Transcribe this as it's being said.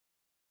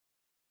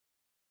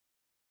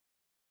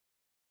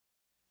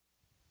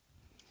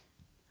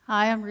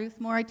Hi, I'm Ruth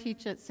Moore. I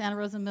teach at Santa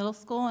Rosa Middle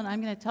School, and I'm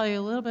going to tell you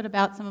a little bit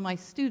about some of my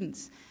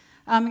students.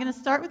 I'm going to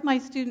start with my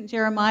student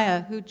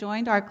Jeremiah, who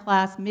joined our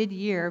class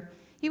mid-year.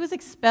 He was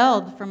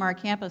expelled from our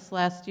campus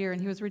last year,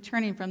 and he was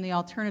returning from the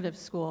alternative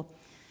school.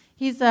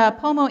 He's a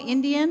Pomo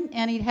Indian,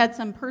 and he'd had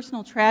some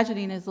personal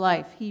tragedy in his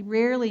life. He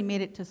rarely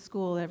made it to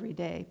school every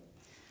day.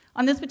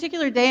 On this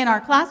particular day in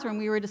our classroom,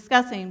 we were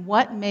discussing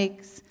what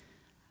makes,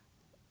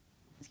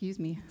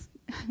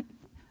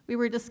 we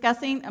were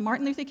discussing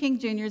Martin Luther King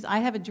Jr.'s I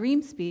Have a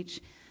Dream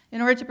speech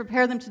in order to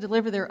prepare them to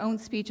deliver their own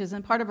speeches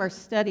and part of our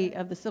study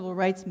of the civil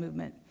rights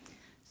movement.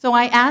 So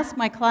I asked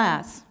my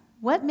class,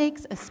 what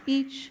makes a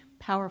speech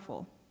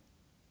powerful?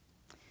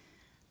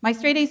 My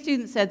straight-A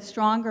student said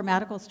strong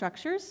grammatical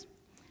structures.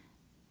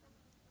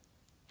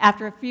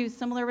 After a few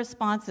similar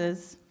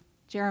responses,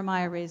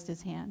 Jeremiah raised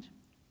his hand.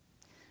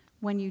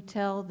 When you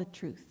tell the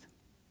truth.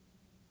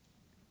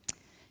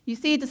 You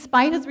see,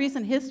 despite his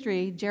recent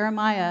history,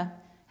 Jeremiah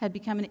had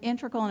become an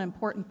integral and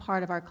important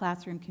part of our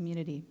classroom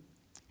community,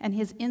 and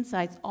his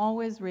insights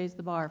always raised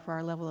the bar for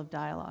our level of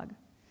dialogue.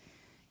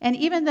 And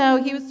even though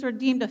he was sort of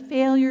deemed a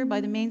failure by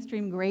the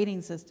mainstream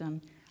grading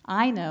system,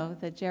 I know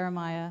that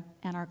Jeremiah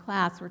and our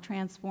class were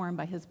transformed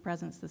by his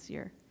presence this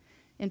year.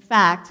 In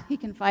fact, he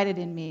confided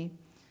in me,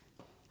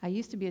 I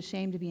used to be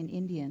ashamed to be an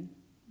Indian,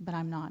 but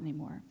I'm not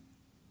anymore.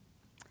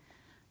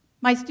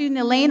 My student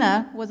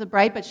Elena was a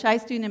bright but shy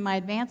student in my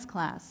advanced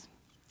class.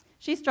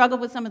 She struggled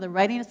with some of the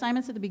writing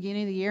assignments at the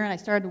beginning of the year, and I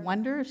started to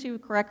wonder if she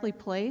was correctly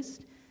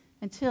placed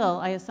until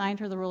I assigned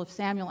her the role of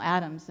Samuel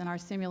Adams in our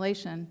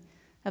simulation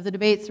of the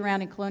debate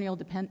surrounding colonial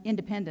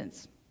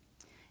independence.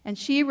 And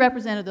she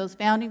represented those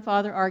founding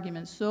father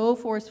arguments so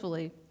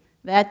forcefully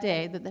that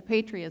day that the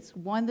Patriots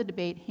won the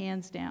debate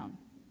hands down.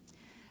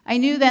 I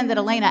knew then that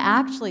Elena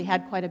actually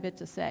had quite a bit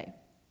to say.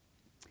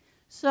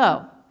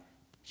 So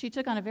she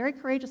took on a very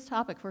courageous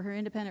topic for her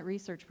independent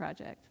research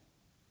project.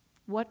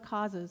 What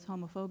causes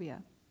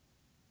homophobia?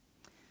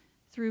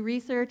 Through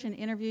research and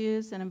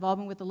interviews and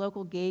involvement with the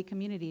local gay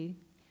community,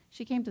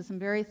 she came to some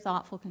very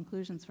thoughtful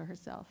conclusions for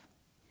herself.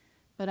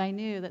 But I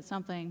knew that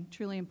something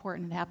truly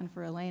important had happened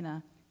for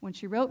Elena when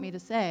she wrote me to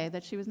say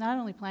that she was not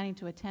only planning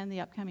to attend the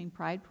upcoming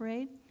Pride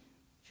Parade,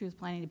 she was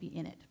planning to be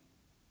in it.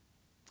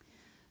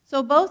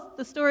 So both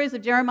the stories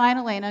of Jeremiah and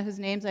Elena, whose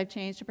names I've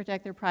changed to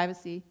protect their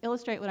privacy,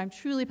 illustrate what I'm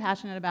truly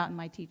passionate about in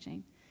my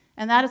teaching,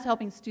 and that is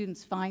helping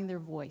students find their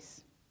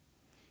voice,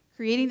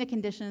 creating the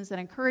conditions that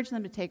encourage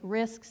them to take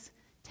risks,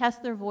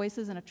 test their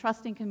voices in a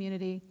trusting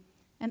community,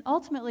 and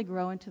ultimately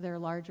grow into their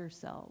larger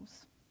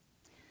selves.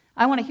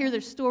 I want to hear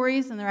their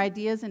stories and their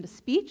ideas into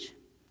speech,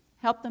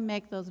 help them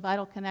make those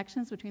vital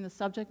connections between the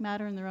subject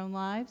matter and their own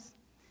lives,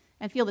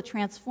 and feel the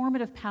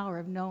transformative power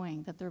of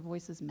knowing that their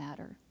voices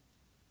matter.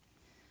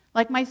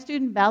 Like my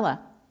student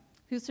Bella,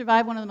 who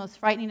survived one of the most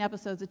frightening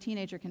episodes a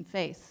teenager can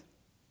face,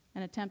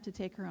 an attempt to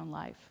take her own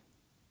life.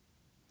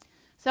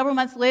 Several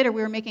months later,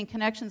 we were making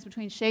connections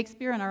between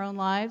Shakespeare and our own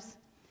lives,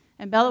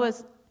 and Bella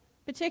was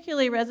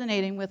particularly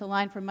resonating with a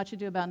line from Much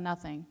Ado About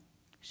Nothing.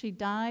 She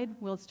died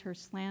whilst her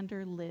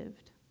slander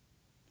lived.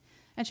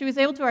 And she was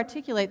able to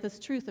articulate this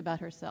truth about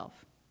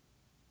herself.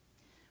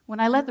 When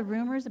I let the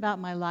rumors about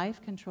my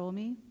life control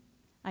me,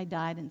 I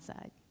died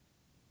inside.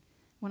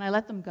 When I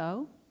let them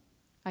go,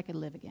 I could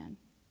live again.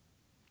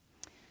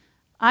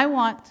 I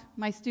want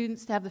my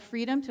students to have the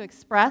freedom to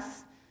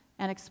express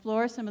and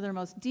explore some of their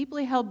most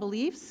deeply held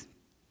beliefs,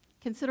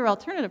 consider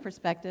alternative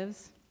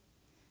perspectives,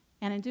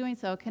 and in doing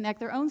so, connect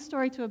their own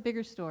story to a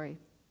bigger story,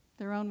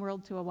 their own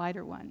world to a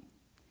wider one.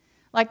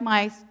 Like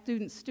my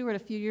student Stuart a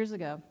few years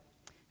ago,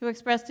 who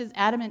expressed his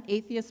adamant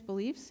atheist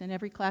beliefs in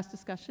every class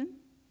discussion,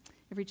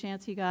 every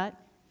chance he got,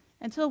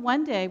 until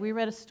one day we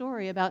read a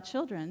story about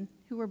children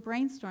who were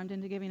brainstormed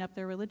into giving up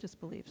their religious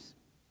beliefs.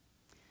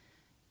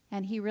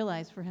 And he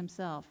realized for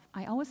himself,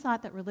 I always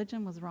thought that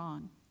religion was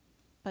wrong,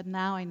 but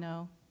now I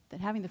know that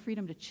having the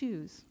freedom to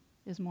choose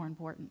is more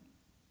important.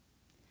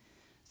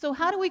 So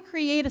how do we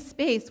create a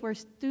space where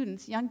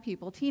students, young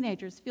people,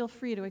 teenagers feel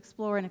free to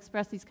explore and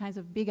express these kinds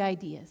of big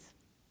ideas?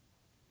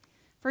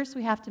 First,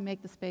 we have to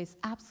make the space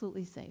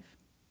absolutely safe.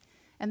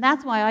 And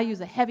that's why I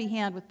use a heavy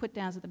hand with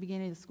put-downs at the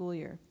beginning of the school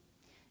year.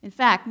 In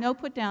fact, no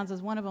put-downs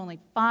is one of only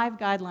 5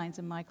 guidelines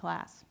in my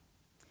class.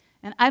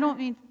 And I don't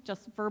mean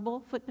just verbal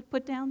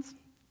put-downs.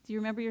 Do you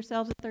remember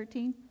yourselves at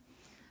 13?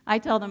 I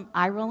tell them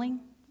eye-rolling,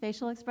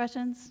 facial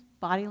expressions,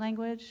 body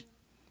language,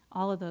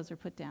 all of those are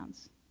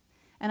put-downs.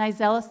 And I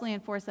zealously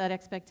enforce that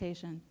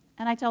expectation.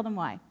 And I tell them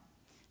why.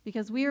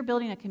 Because we are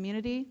building a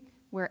community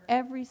where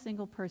every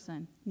single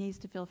person needs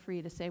to feel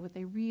free to say what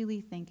they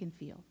really think and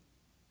feel.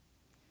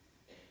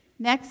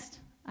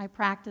 Next, I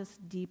practice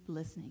deep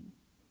listening.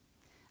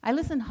 I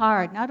listen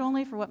hard, not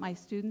only for what my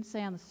students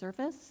say on the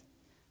surface,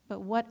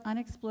 but what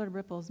unexplored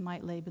ripples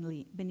might lay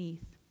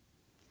beneath.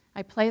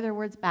 I play their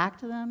words back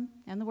to them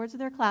and the words of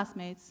their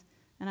classmates,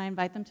 and I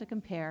invite them to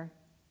compare.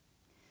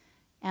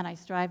 And I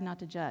strive not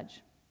to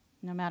judge,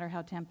 no matter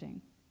how tempting.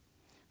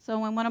 So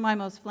when one of my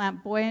most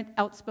flamboyant,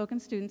 outspoken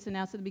students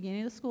announced at the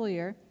beginning of the school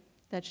year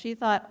that she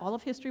thought all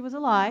of history was a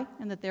lie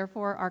and that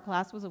therefore our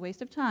class was a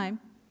waste of time,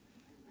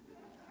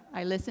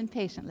 I listened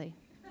patiently.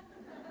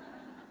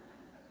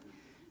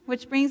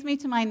 Which brings me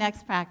to my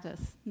next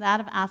practice, that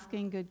of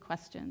asking good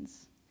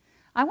questions.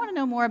 I want to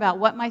know more about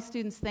what my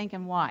students think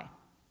and why.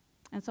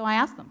 And so I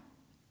ask them,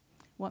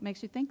 what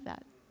makes you think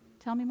that?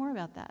 Tell me more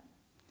about that.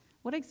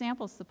 What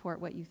examples support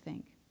what you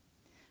think?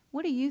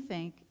 What do you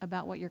think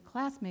about what your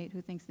classmate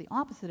who thinks the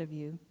opposite of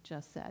you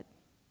just said?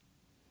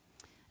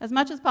 As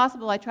much as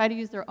possible, I try to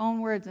use their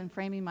own words in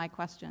framing my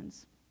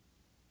questions.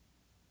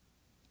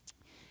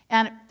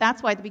 And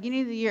that's why at the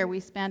beginning of the year, we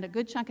spend a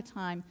good chunk of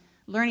time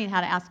learning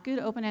how to ask good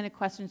open-ended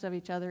questions of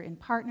each other in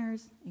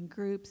partners, in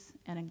groups,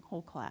 and in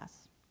whole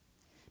class.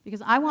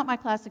 Because I want my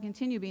class to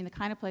continue being the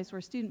kind of place where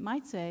a student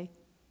might say,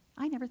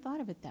 I never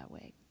thought of it that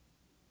way.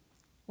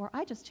 Or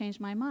I just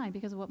changed my mind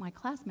because of what my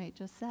classmate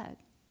just said.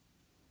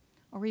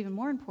 Or even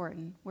more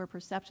important, where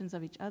perceptions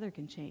of each other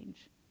can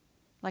change.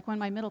 Like when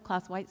my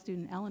middle-class white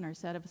student, Eleanor,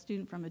 said of a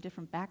student from a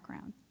different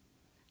background,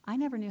 I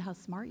never knew how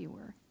smart you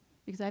were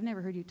because I've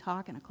never heard you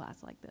talk in a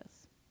class like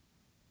this.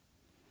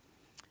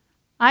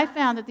 I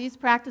found that these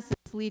practices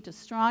lead to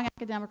strong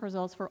academic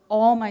results for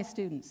all my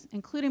students,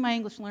 including my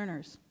English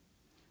learners.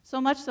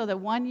 So much so that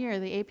one year,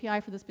 the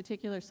API for this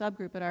particular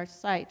subgroup at our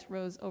site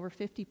rose over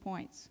 50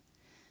 points.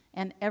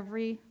 And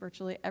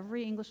virtually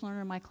every English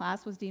learner in my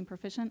class was deemed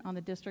proficient on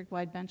the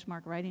district-wide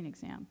benchmark writing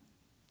exam.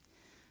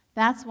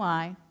 That's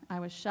why I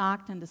was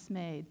shocked and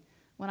dismayed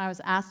when I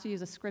was asked to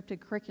use a scripted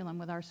curriculum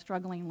with our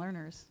struggling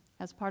learners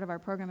as part of our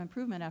program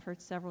improvement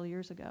efforts several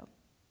years ago.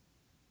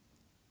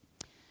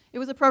 It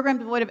was a program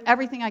devoid of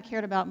everything I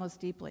cared about most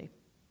deeply.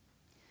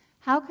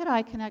 How could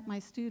I connect my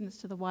students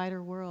to the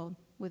wider world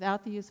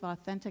without the use of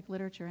authentic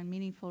literature and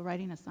meaningful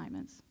writing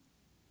assignments?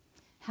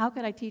 How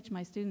could I teach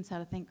my students how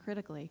to think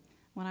critically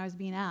when I was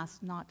being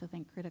asked not to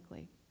think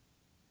critically?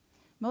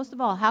 Most of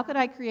all, how could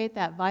I create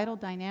that vital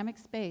dynamic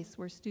space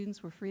where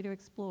students were free to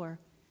explore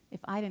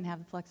if I didn't have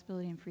the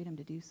flexibility and freedom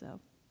to do so?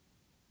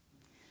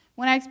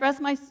 When I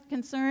expressed my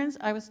concerns,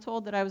 I was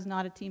told that I was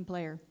not a team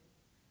player.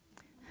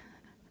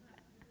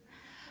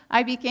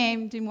 I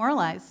became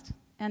demoralized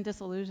and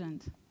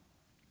disillusioned.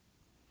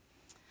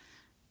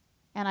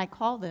 And I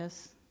call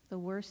this the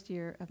worst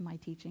year of my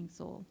teaching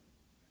soul.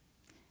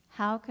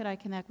 How could I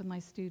connect with my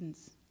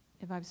students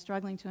if I was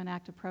struggling to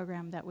enact a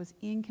program that was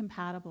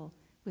incompatible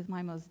with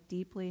my most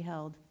deeply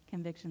held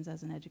convictions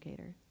as an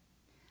educator?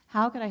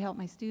 How could I help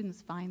my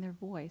students find their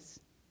voice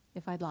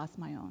if I'd lost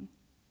my own?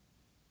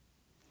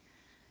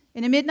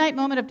 In a midnight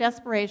moment of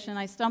desperation,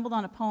 I stumbled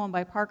on a poem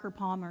by Parker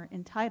Palmer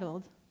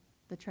entitled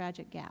The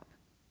Tragic Gap,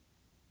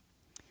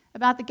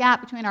 about the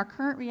gap between our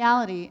current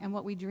reality and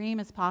what we dream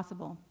is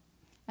possible,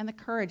 and the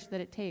courage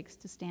that it takes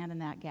to stand in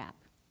that gap.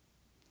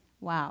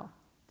 Wow,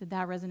 did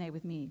that resonate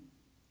with me?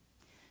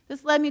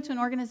 This led me to an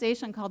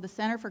organization called the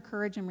Center for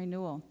Courage and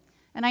Renewal,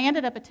 and I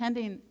ended up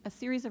attending a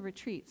series of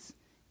retreats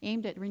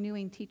aimed at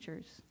renewing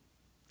teachers.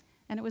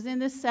 And it was in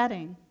this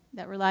setting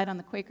that relied on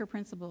the Quaker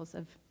principles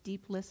of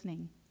deep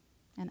listening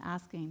and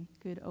asking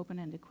good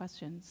open-ended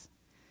questions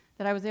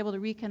that I was able to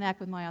reconnect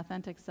with my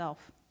authentic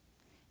self,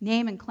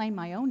 name and claim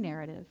my own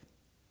narrative,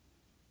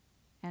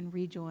 and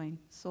rejoin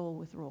soul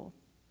with role.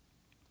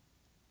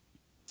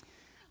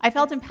 I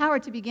felt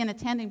empowered to begin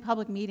attending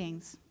public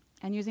meetings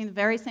and using the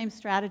very same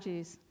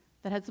strategies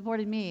that had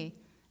supported me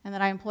and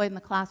that I employed in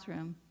the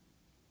classroom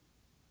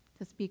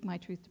to speak my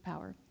truth to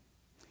power.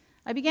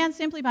 I began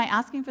simply by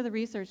asking for the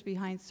research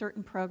behind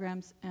certain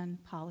programs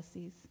and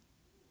policies.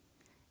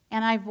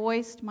 And I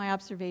voiced my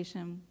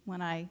observation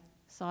when I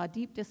saw a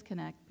deep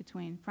disconnect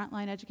between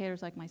frontline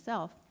educators like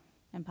myself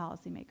and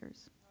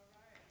policymakers.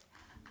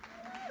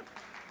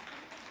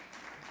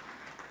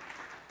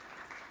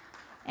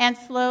 And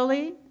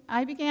slowly,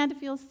 I began to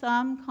feel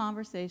some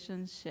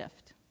conversations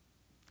shift.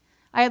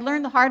 I had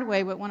learned the hard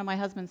way what one of my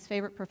husband's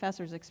favorite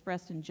professors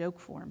expressed in joke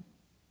form.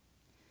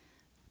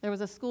 There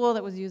was a school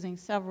that was using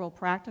several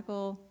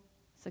practical,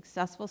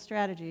 successful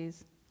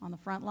strategies on the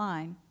front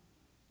line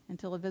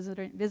until a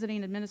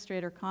visiting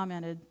administrator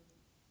commented,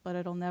 "But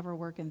it'll never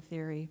work in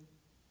theory."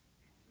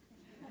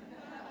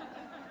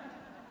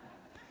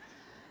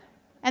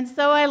 And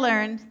so I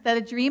learned that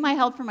a dream I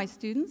held for my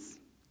students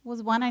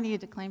was one I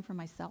needed to claim for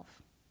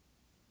myself.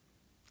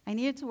 I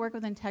needed to work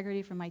with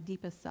integrity from my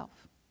deepest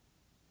self.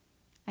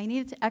 I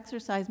needed to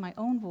exercise my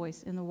own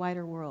voice in the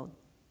wider world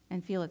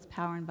and feel its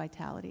power and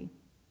vitality.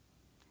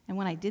 And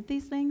when I did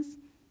these things,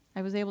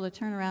 I was able to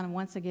turn around and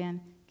once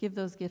again give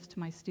those gifts to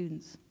my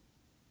students.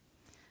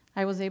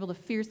 I was able to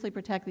fiercely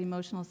protect the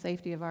emotional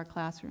safety of our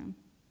classroom,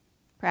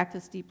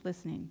 practice deep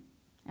listening,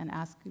 and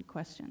ask good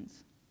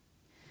questions.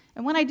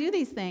 And when I do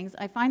these things,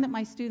 I find that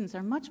my students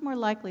are much more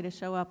likely to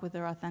show up with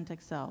their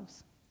authentic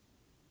selves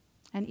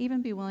and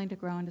even be willing to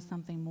grow into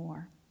something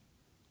more,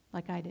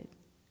 like I did.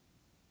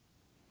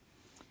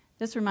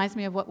 This reminds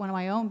me of what one of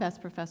my own best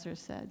professors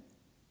said,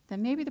 that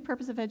maybe the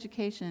purpose of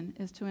education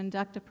is to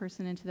induct a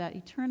person into that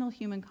eternal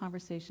human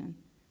conversation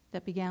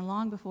that began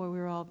long before we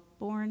were all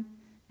born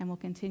and will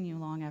continue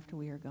long after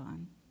we are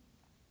gone.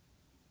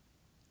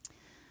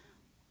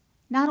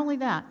 Not only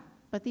that,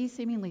 but these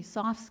seemingly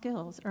soft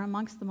skills are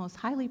amongst the most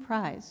highly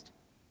prized,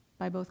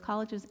 by both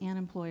colleges and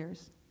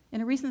employers.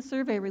 In a recent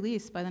survey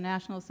released by the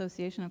National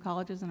Association of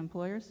Colleges and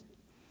Employers,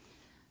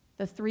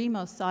 the 3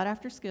 most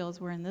sought-after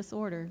skills were in this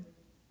order: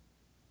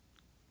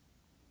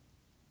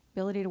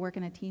 ability to work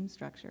in a team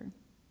structure,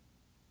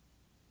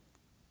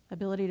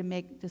 ability to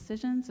make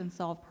decisions and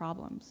solve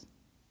problems,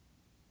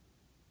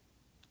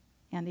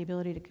 and the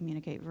ability to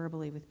communicate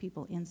verbally with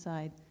people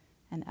inside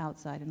and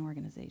outside an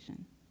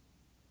organization.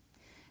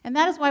 And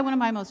that is why one of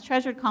my most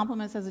treasured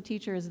compliments as a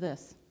teacher is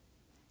this: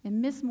 in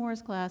Miss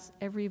Moore's class,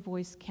 every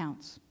voice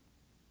counts.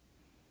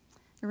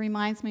 It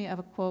reminds me of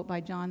a quote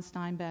by John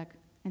Steinbeck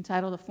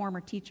entitled "A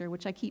Former Teacher,"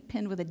 which I keep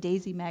pinned with a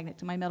daisy magnet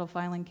to my metal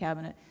filing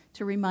cabinet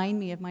to remind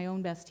me of my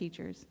own best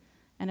teachers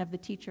and of the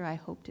teacher I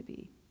hope to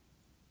be.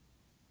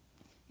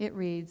 It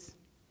reads,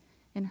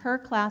 "In her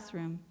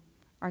classroom,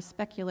 our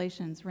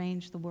speculations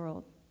ranged the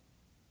world.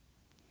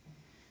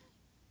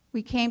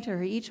 We came to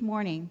her each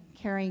morning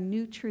carrying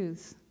new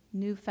truths,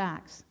 new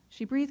facts.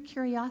 She breathed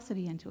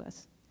curiosity into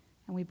us,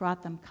 and we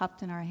brought them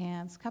cupped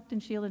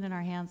and shielded in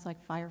our hands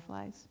like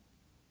fireflies.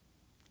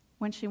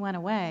 When she went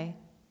away,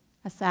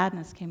 a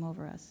sadness came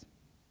over us,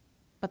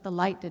 but the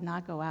light did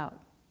not go out.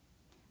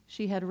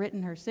 She had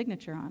written her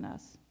signature on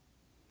us,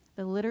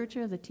 the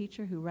literature of the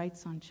teacher who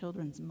writes on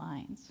children's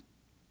minds.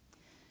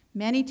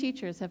 Many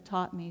teachers have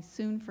taught me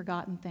soon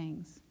forgotten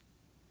things,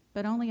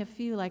 but only a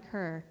few like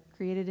her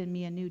created in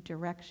me a new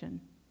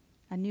direction,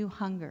 a new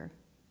hunger,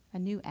 a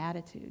new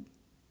attitude.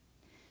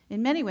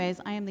 In many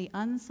ways, I am the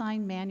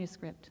unsigned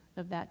manuscript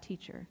of that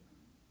teacher.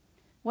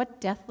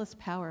 What deathless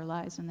power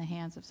lies in the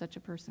hands of such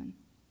a person?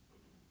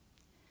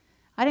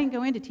 I didn't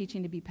go into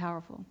teaching to be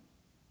powerful,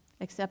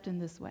 except in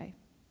this way.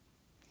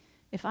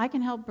 If I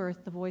can help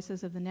birth the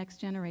voices of the next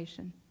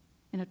generation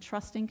in a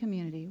trusting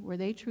community where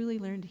they truly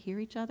learn to hear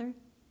each other,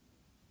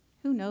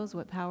 who knows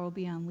what power will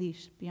be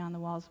unleashed beyond the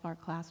walls of our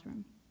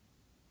classroom?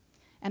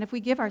 And if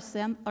we give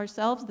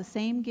ourselves the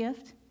same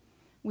gift,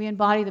 we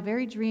embody the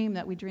very dream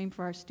that we dream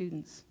for our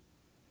students,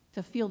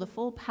 to feel the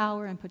full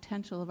power and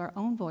potential of our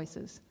own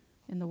voices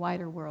in the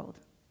wider world,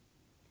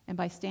 and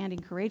by standing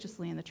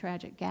courageously in the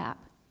tragic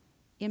gap,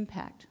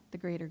 impact the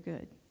greater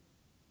good.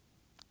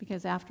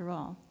 Because after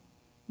all,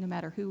 no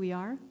matter who we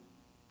are,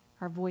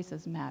 our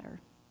voices matter.